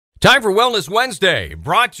Time for Wellness Wednesday,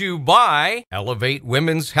 brought to you by Elevate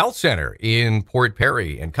Women's Health Center in Port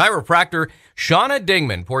Perry and chiropractor Shawna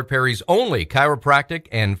Dingman, Port Perry's only chiropractic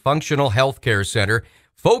and functional health care center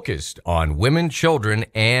focused on women, children,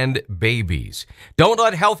 and babies. Don't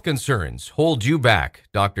let health concerns hold you back.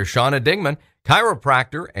 Dr. Shawna Dingman,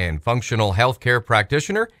 chiropractor and functional health care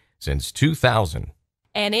practitioner since 2000.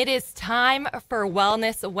 And it is time for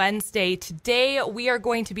Wellness Wednesday. Today, we are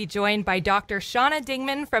going to be joined by Dr. Shawna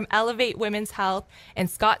Dingman from Elevate Women's Health and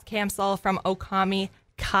Scott Campsall from Okami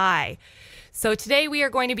Kai. So today we are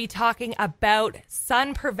going to be talking about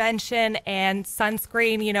sun prevention and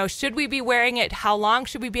sunscreen. You know, should we be wearing it? How long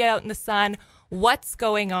should we be out in the sun? What's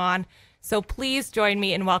going on? So please join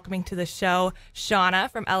me in welcoming to the show,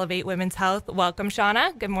 Shawna from Elevate Women's Health. Welcome,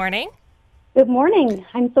 Shawna. Good morning. Good morning.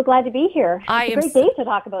 I'm so glad to be here. It's a great day to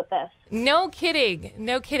talk about this. No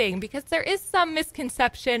kidding, because there is some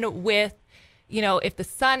misconception with, you know, if the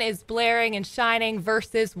sun is blaring and shining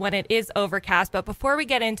versus when it is overcast. But before we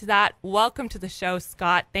get into that, welcome to the show,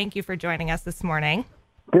 Scott. Thank you for joining us this morning.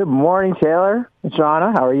 Good morning, Taylor and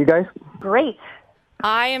Shawna. How are you guys? Great.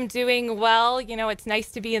 I am doing well. You know, it's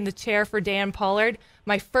nice to be in the chair for Dan Pollard.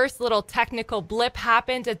 My first little technical blip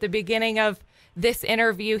happened at the beginning of this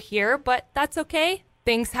interview here, but that's okay.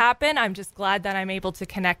 Things happen. I'm just glad that I'm able to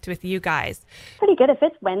connect with you guys. Pretty good if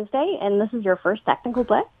it's Wednesday and this is your first technical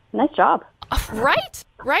blip. Nice job. Right.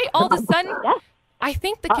 All of a sudden, Yes. I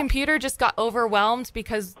think the computer just got overwhelmed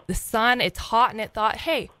because the sun, it's hot, and it thought,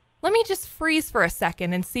 hey, let me just freeze for a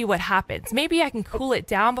second and see what happens. Maybe I can cool it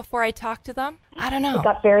down before I talk to them. I don't know. I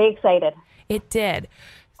got very excited. It did.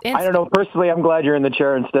 And I don't know. Personally, I'm glad you're in the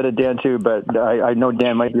chair instead of Dan, too, but I know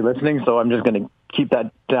Dan might be listening, so I'm just going to keep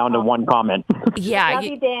that down to one comment. Yeah. Love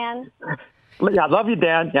you, Dan. Yeah, love you,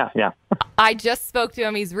 Dan. Yeah. I just spoke to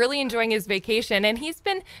him. He's really enjoying his vacation, and he's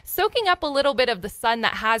been soaking up a little bit of the sun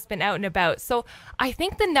that has been out and about. So I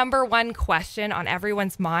think the number one question on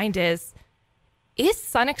everyone's mind is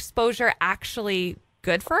sun exposure actually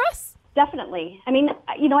good for us? Definitely. I mean,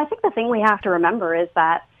 you know, I think the thing we have to remember is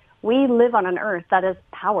that we live on an earth that is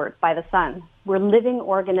powered by the sun. We're living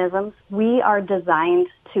organisms. We are designed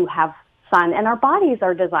to have sun, and our bodies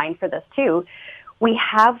are designed for this too. We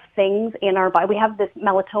have things in our body. We have this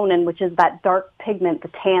melatonin, which is that dark pigment,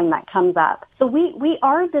 the tan that comes up. So we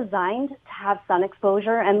are designed to have sun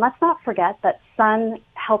exposure, and let's not forget that sun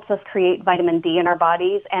helps us create vitamin D in our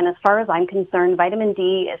bodies. And as far as I'm concerned, vitamin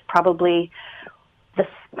D is probably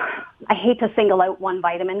I hate to single out one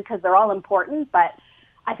vitamin because they're all important, but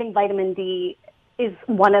I think vitamin D is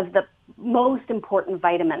one of the most important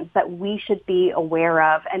vitamins that we should be aware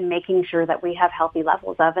of and making sure that we have healthy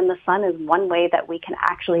levels of. And the sun is one way that we can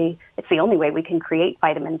it's the only way we can create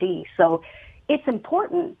vitamin D. So it's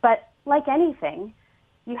important, but like anything,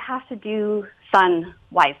 you have to do sun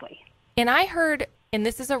wisely. And I heard, and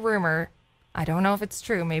this is a rumor, I don't know if it's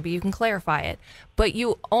true, maybe you can clarify it, but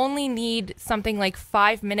you only need something like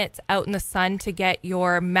 5 minutes out in the sun to get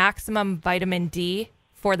your maximum vitamin D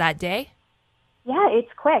for that day? Yeah,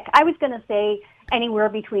 it's quick. I was going to say anywhere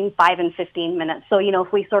between 5 and 15 minutes. So, you know,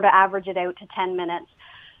 if we sort of average it out to 10 minutes,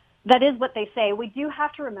 that is what they say. We do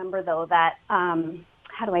have to remember, though, that,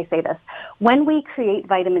 how do I say this? When we create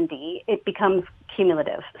vitamin D, it becomes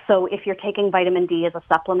cumulative. So if you're taking vitamin D as a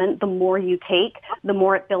supplement, the more you take, the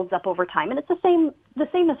more it builds up over time. And it's the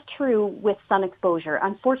same is true with sun exposure.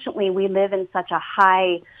 Unfortunately, we live in such a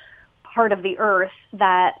high part of the earth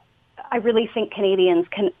that I really think Canadians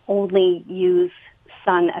can only use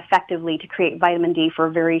sun effectively to create vitamin D for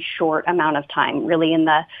a very short amount of time, really in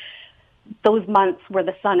those months where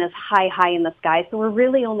the sun is high in the sky. So we're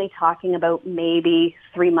really only talking about maybe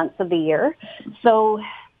 3 months of the year. So,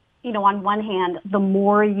 you know, on one hand, the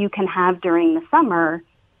more you can have during the summer,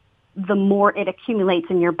 the more it accumulates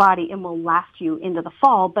in your body and will last you into the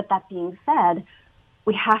fall. But that being said,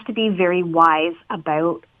 we have to be very wise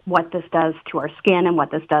about what this does to our skin and what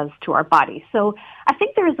this does to our body. So I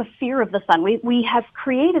think there is a fear of the sun. We have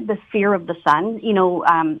created this fear of the sun. You know,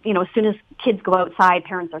 as soon as kids go outside,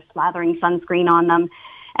 parents are slathering sunscreen on them.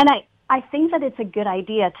 And I think that it's a good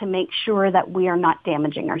idea to make sure that we are not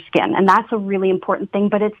damaging our skin. And that's a really important thing,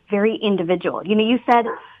 but it's very individual. You know, you said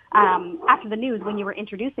after the news, when you were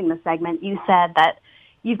introducing the segment, you said that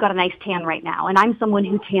you've got a nice tan right now. And I'm someone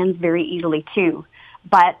who tans very easily too.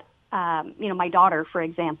 But you know, my daughter, for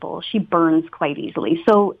example, she burns quite easily.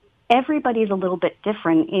 So everybody's a little bit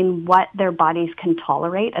different in what their bodies can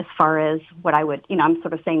tolerate as far as what I would, you know, I'm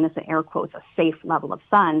sort of saying this in air quotes, a safe level of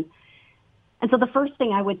sun. And so the first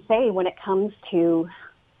thing I would say when it comes to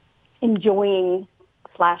enjoying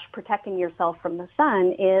 / protecting yourself from the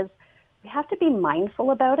sun is we have to be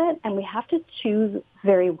mindful about it, and we have to choose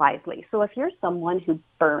very wisely. So if you're someone who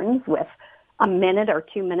burns with a minute or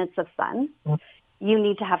 2 minutes of sun, you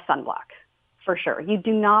need to have sunblock for sure. You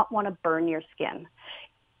do not want to burn your skin.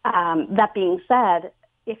 That being said,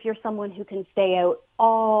 if you're someone who can stay out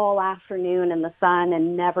all afternoon in the sun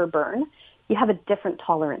and never burn, you have a different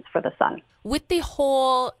tolerance for the sun. With the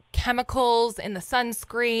whole chemicals in the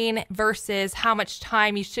sunscreen versus how much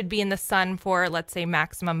time you should be in the sun for, let's say,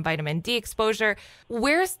 maximum vitamin D exposure,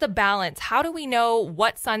 where's the balance? How do we know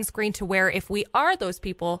what sunscreen to wear if we are those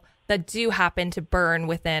people that do happen to burn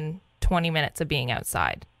within 20 minutes of being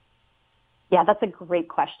outside? Yeah, that's a great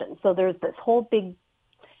question. So there's this whole big,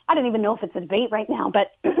 I don't even know if it's a debate right now,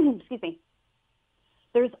 but excuse me.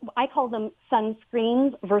 I call them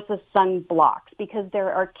sunscreens versus sunblocks because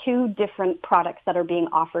there are two different products that are being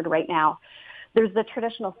offered right now. There's the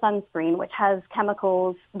traditional sunscreen, which has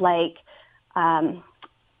chemicals like avobenzone,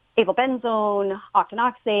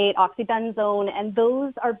 octinoxate, oxybenzone, and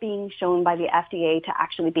those are being shown by the FDA to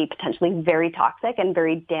actually be potentially very toxic and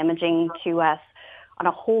very damaging to us on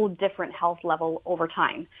a whole different health level over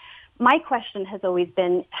time. My question has always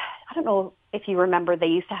been, I don't know if you remember, they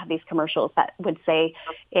used to have these commercials that would say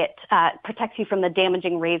it protects you from the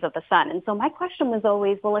damaging rays of the sun. And so my question was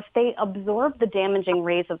always, well, if they absorb the damaging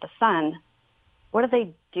rays of the sun, what do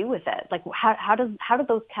they do with it? Like, how do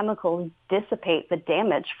those chemicals dissipate the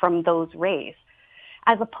damage from those rays,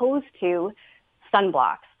 as opposed to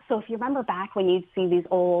sunblocks? So if you remember back when you'd see these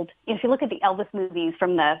old, if you look at the Elvis movies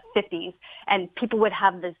from the 50s, and people would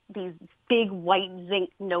have these big white zinc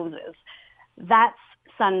noses, that's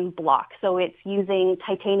sunblock. So it's using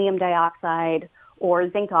titanium dioxide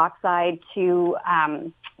or zinc oxide to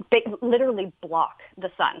literally block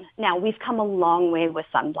the sun. Now, we've come a long way with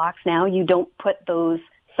sunblocks now. You don't put those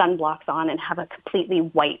sunblocks on and have a completely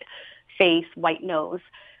white face, white nose,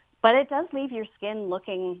 but it does leave your skin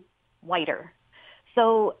looking whiter.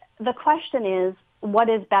 So the question is, what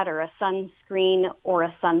is better, a sunscreen or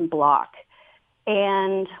a sunblock?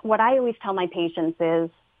 And what I always tell my patients is,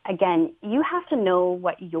 again, you have to know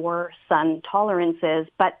what your sun tolerance is,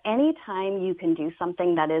 but anytime you can do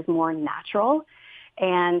something that is more natural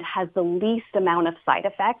and has the least amount of side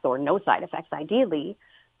effects, or no side effects ideally,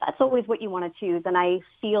 that's always what you want to choose. And I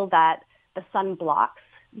feel that the sunblocks,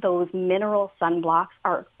 those mineral sunblocks,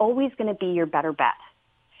 are always going to be your better bet.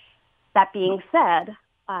 That being said,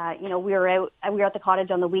 we were at the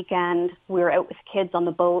cottage on the weekend. We were out with kids on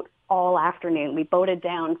the boat all afternoon. We boated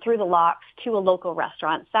down through the locks to a local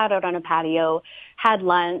restaurant, sat out on a patio, had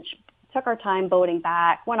lunch, took our time boating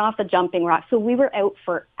back, went off the jumping rock. So we were out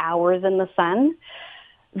for hours in the sun.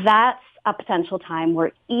 That's a potential time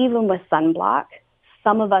where even with sunblock,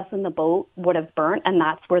 some of us in the boat would have burnt, and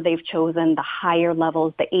that's where they've chosen the higher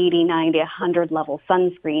levels, the 80, 90, 100 level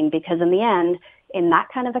sunscreen, because in the end, in that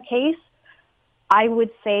kind of a case, I would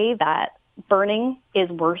say that burning is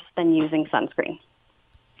worse than using sunscreen.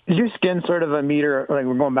 Is your skin sort of a meter, like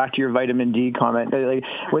we're going back to your vitamin D comment, like,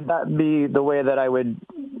 would that be the way that I would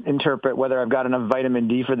interpret whether I've got enough vitamin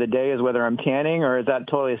D for the day, is whether I'm tanning, or is that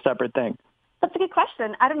totally a separate thing? That's a good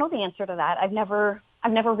question. I don't know the answer to that. I've never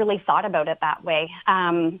really thought about it that way.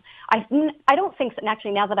 I don't think so. And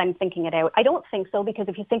actually, now that I'm thinking it out, I don't think so, because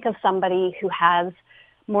if you think of somebody who has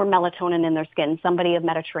more melatonin in their skin, somebody of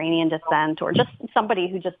Mediterranean descent, or just somebody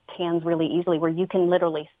who just tans really easily, where you can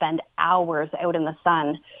literally spend hours out in the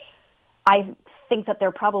sun, I think that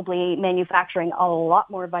they're probably manufacturing a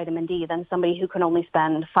lot more vitamin D than somebody who can only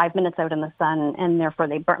spend 5 minutes out in the sun and therefore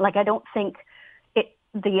they burn. Like, I don't think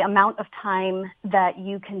the amount of time that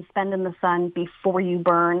you can spend in the sun before you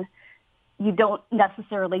burn, you don't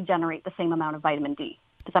necessarily generate the same amount of vitamin D.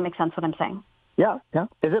 Does that make sense what I'm saying? Yeah.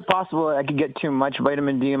 Is it possible I could get too much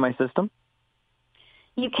vitamin D in my system?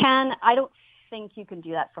 You can. I don't think you can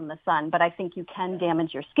do that from the sun, but I think you can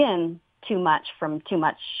damage your skin too much from too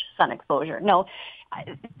much sun exposure. No,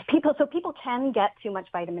 people can get too much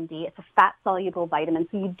vitamin D. It's a fat-soluble vitamin,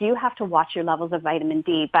 so you do have to watch your levels of vitamin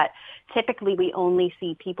D, but typically we only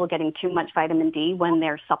see people getting too much vitamin D when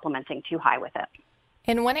they're supplementing too high with it.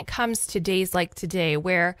 And when it comes to days like today,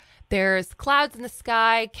 where there's clouds in the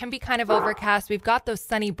sky, can be kind of overcast, we've got those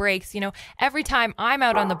sunny breaks. Every time I'm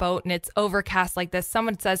out on the boat and it's overcast like this,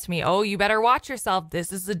 someone says to me, oh, you better watch yourself.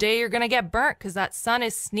 This is the day you're going to get burnt because that sun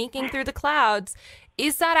is sneaking through the clouds.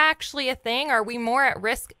 Is that actually a thing? Are we more at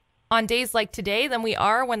risk on days like today than we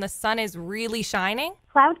are when the sun is really shining?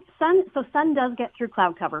 Sun does get through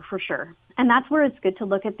cloud cover for sure. And that's where it's good to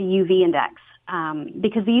look at the UV index.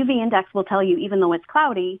 Because the UV index will tell you, even though it's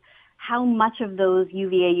cloudy, how much of those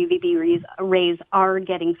UVA, UVB rays are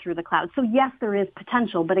getting through the clouds. So yes, there is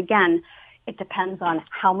potential, but again, it depends on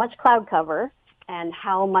how much cloud cover and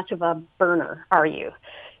how much of a burner are you.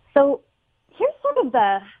 So here's sort of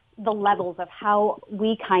the levels of how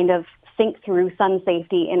we kind of think through sun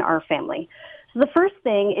safety in our family. So the first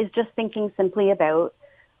thing is just thinking simply about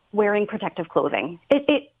wearing protective clothing.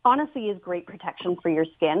 It honestly is great protection for your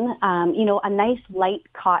skin. A nice light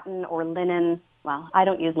cotton or linen, well, I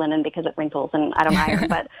don't use linen because it wrinkles and I don't iron,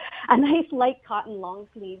 but a nice light cotton long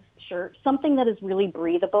sleeve shirt, something that is really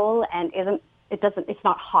breathable and it's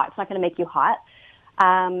not hot. It's not going to make you hot.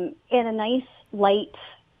 And a nice light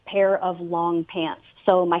pair of long pants.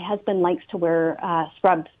 So my husband likes to wear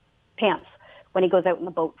scrubbed pants when he goes out in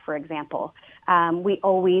the boat, for example. We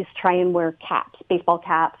always try and wear caps, baseball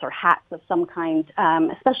caps or hats of some kind,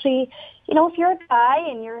 especially, if you're a guy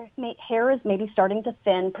and your hair is maybe starting to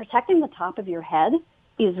thin, protecting the top of your head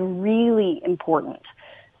is really important.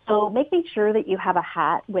 So making sure that you have a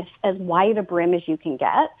hat with as wide a brim as you can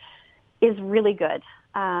get is really good.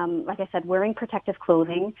 Like I said, wearing protective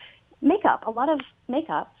clothing. Makeup, a lot of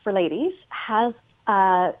makeup for ladies has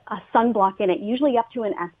a sunblock in it, usually up to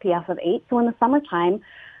an SPF of 8. So in the summertime,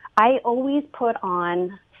 I always put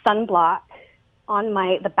on sunblock on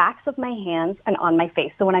the backs of my hands and on my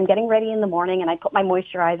face. So when I'm getting ready in the morning and I put my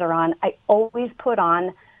moisturizer on, I always put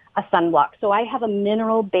on a sunblock. So I have a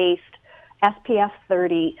mineral-based SPF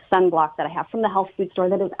 30 sunblock that I have from the health food store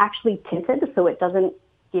that is actually tinted, so it doesn't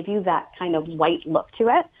give you that kind of white look to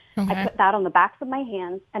it. Okay. I put that on the backs of my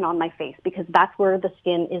hands and on my face because that's where the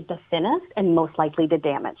skin is the thinnest and most likely to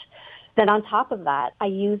damage. Then on top of that, I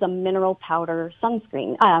use a mineral powder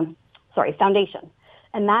foundation.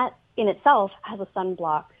 And that in itself has a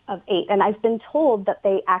sunblock of 8. And I've been told that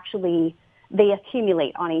they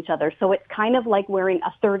accumulate on each other. So it's kind of like wearing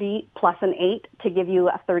a 30 plus an 8 to give you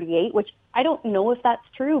a 38, which I don't know if that's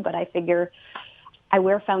true, but I figure I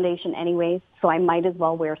wear foundation anyways, so I might as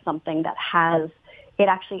well wear something that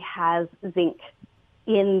actually has zinc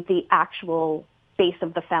in the actual base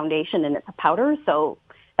of the foundation, and it's a powder, so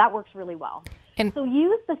that works really well. And so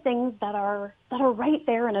use the things that are right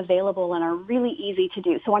there and available and are really easy to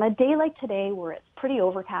do. So on a day like today where it's pretty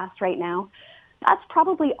overcast right now, that's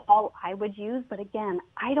probably all I would use. But again,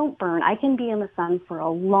 I don't burn. I can be in the sun for a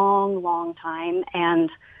long, long time and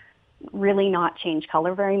really not change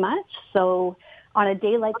color very much. So on a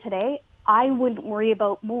day like today, I wouldn't worry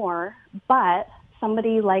about more, but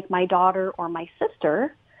somebody like my daughter or my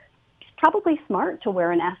sister, it's probably smart to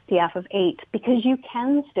wear an SPF of 8 because you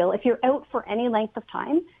can still, if you're out for any length of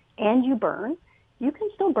time and you burn, you can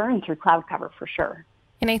still burn through cloud cover for sure.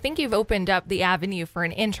 And I think you've opened up the avenue for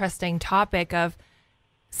an interesting topic of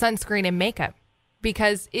sunscreen and makeup,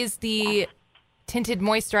 because is the tinted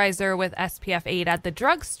moisturizer with SPF 8 at the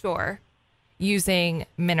drugstore using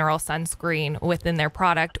mineral sunscreen within their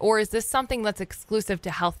product, or is this something that's exclusive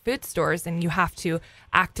to health food stores and you have to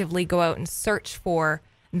actively go out and search for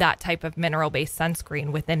that type of mineral-based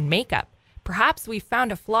sunscreen within makeup? Perhaps we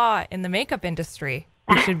found a flaw in the makeup industry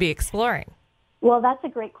we should be exploring. Well, that's a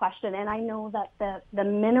great question, and I know that the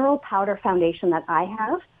mineral powder foundation that I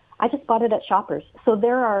have, I just bought it at Shoppers. So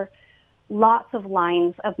there are lots of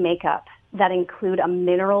lines of makeup that include a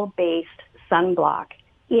mineral-based sunblock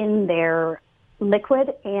in their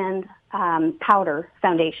liquid and powder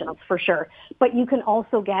foundations for sure. But you can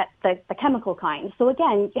also get the chemical kind. So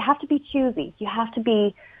again, you have to be choosy. You have to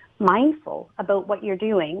be mindful about what you're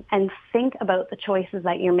doing and think about the choices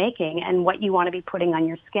that you're making and what you want to be putting on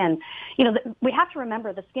your skin. We have to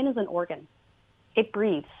remember the skin is an organ. It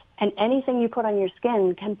breathes. And anything you put on your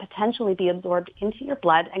skin can potentially be absorbed into your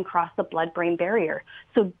blood and cross the blood-brain barrier.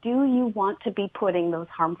 So do you want to be putting those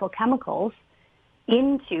harmful chemicals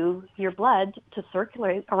into your blood to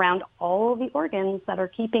circulate around all the organs that are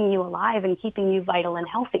keeping you alive and keeping you vital and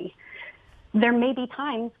healthy? There may be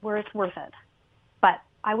times where it's worth it, but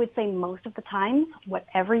I would say most of the time,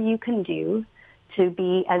 whatever you can do to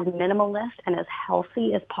be as minimalist and as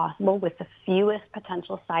healthy as possible with the fewest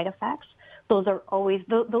potential side effects,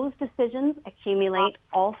 those decisions accumulate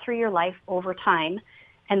all through your life over time,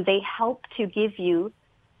 and they help to give you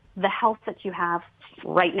the health that you have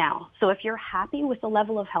right now. So if you're happy with the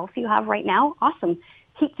level of health you have right now, awesome.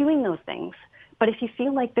 Keep doing those things. But if you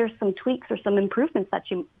feel like there's some tweaks or some improvements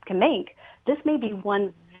that you can make, this may be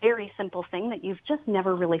one very simple thing that you've just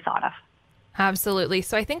never really thought of. Absolutely.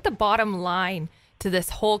 So I think the bottom line to this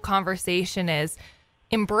whole conversation is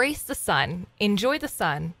embrace the sun, enjoy the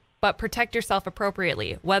sun, but protect yourself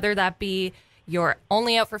appropriately, whether that be you're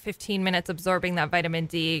only out for 15 minutes absorbing that vitamin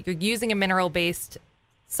D, you're using a mineral-based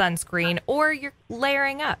sunscreen, or you're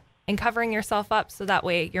layering up and covering yourself up so that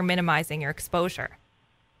way you're minimizing your exposure.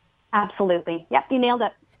 Absolutely. Yep, you nailed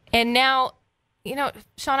it. And now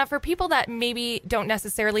Shawna, for people that maybe don't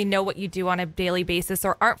necessarily know what you do on a daily basis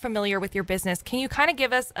or aren't familiar with your business, can you kind of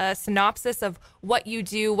give us a synopsis of what you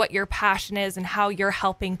do, what your passion is, and how you're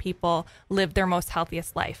helping people live their most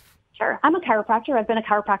healthiest life? Sure. I'm a chiropractor. I've been a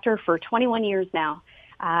chiropractor for 21 years now.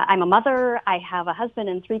 I'm a mother. I have a husband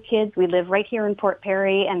and 3 kids. We live right here in Port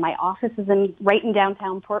Perry, and my office is right in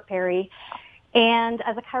downtown Port Perry. And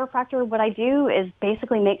as a chiropractor, what I do is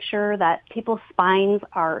basically make sure that people's spines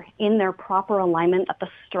are in their proper alignment, that the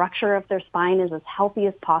structure of their spine is as healthy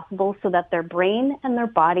as possible so that their brain and their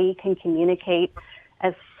body can communicate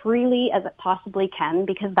as freely as it possibly can,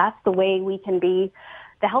 because that's the way we can be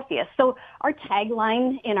the healthiest. So our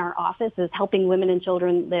tagline in our office is helping women and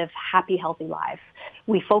children live happy, healthy lives.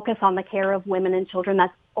 We focus on the care of women and children.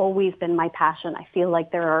 That's always been my passion. I feel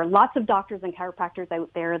like there are lots of doctors and chiropractors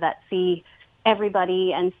out there that see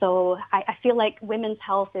everybody. And so I feel like women's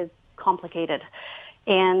health is complicated.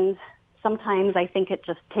 And sometimes I think it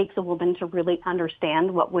just takes a woman to really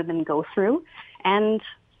understand what women go through. And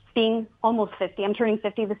being almost 50, I'm turning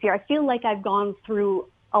 50 this year, I feel like I've gone through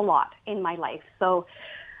a lot in my life. So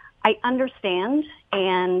I understand,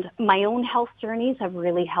 and my own health journeys have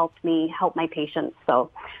really helped me help my patients.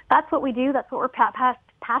 So that's what we do. That's what we're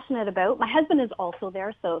passionate about. My husband is also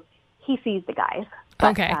there, so he sees the guys.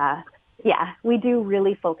 But, okay. Yeah, we do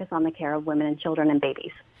really focus on the care of women and children and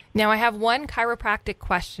babies. Now, I have one chiropractic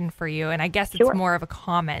question for you, and I guess it's Sure. more of a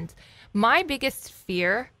comment. My biggest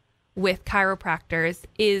fear with chiropractors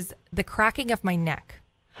is the cracking of my neck.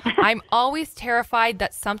 I'm always terrified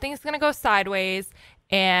that something's going to go sideways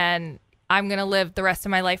and I'm going to live the rest of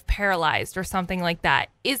my life paralyzed or something like that.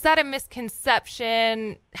 Is that a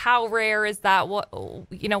misconception? How rare is that?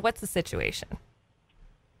 What's the situation?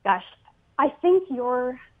 Gosh, I think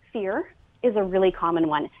your fear is a really common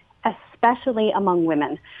one, especially among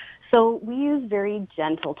women. So we use very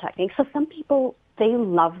gentle techniques. So some people, they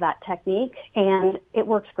love that technique and it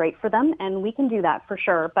works great for them, and we can do that for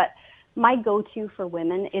sure. But my go-to for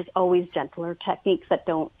women is always gentler techniques that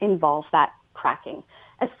don't involve that cracking.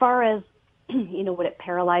 As far as, would it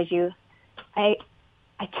paralyze you? I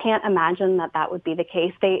can't imagine that would be the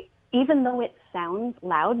case. Even though it sounds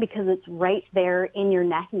loud because it's right there in your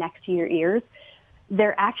neck next to your ears,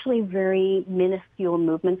 they're actually very minuscule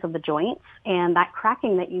movements of the joints, and that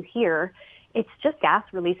cracking that you hear, it's just gas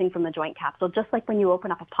releasing from the joint capsule. Just like when you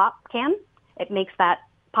open up a pop can, it makes that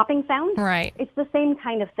popping sound. Right. It's the same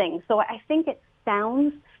kind of thing. So I think it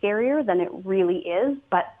sounds scarier than it really is,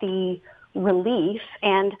 but the relief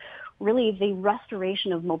and really the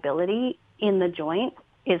restoration of mobility in the joint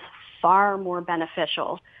is far more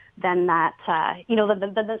beneficial than that,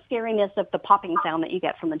 the scariness of the popping sound that you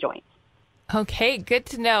get from the joints. Okay, good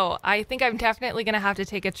to know. I think I'm definitely going to have to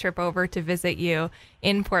take a trip over to visit you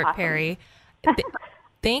in Port Perry.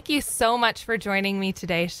 Thank you so much for joining me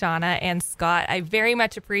today, Shawna and Scott. I very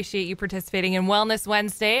much appreciate you participating in Wellness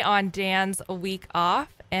Wednesday on Dan's week off,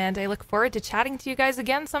 and I look forward to chatting to you guys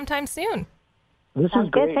again sometime soon. This Sounds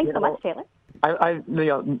is great. good. Thanks so much, Taylor. I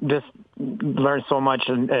just learned so much,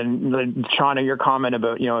 and Shawna, your comment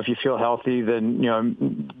about, if you feel healthy,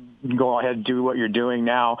 then, go ahead and do what you're doing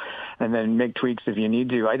now and then make tweaks if you need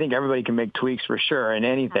to. I think everybody can make tweaks for sure in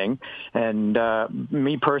anything. And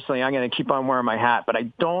me personally, I'm going to keep on wearing my hat, but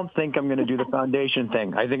I don't think I'm going to do the foundation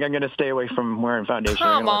thing. I think I'm going to stay away from wearing foundation.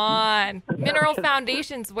 Come on. Mineral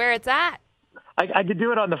Foundation's where it's at. I could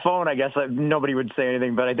do it on the phone, I guess. Nobody would say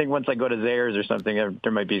anything, but I think once I go to Zayre's or something,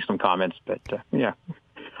 there might be some comments. But, yeah.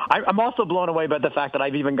 I'm also blown away by the fact that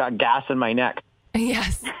I've even got gas in my neck.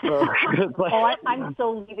 Yes. I'm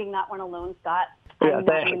still leaving that one alone, Scott. I'm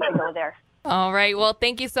not going to go there. All right. Well,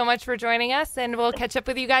 thank you so much for joining us, and we'll catch up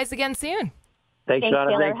with you guys again soon. Thanks, Shawna.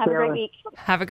 Taylor. Have a great week. Have a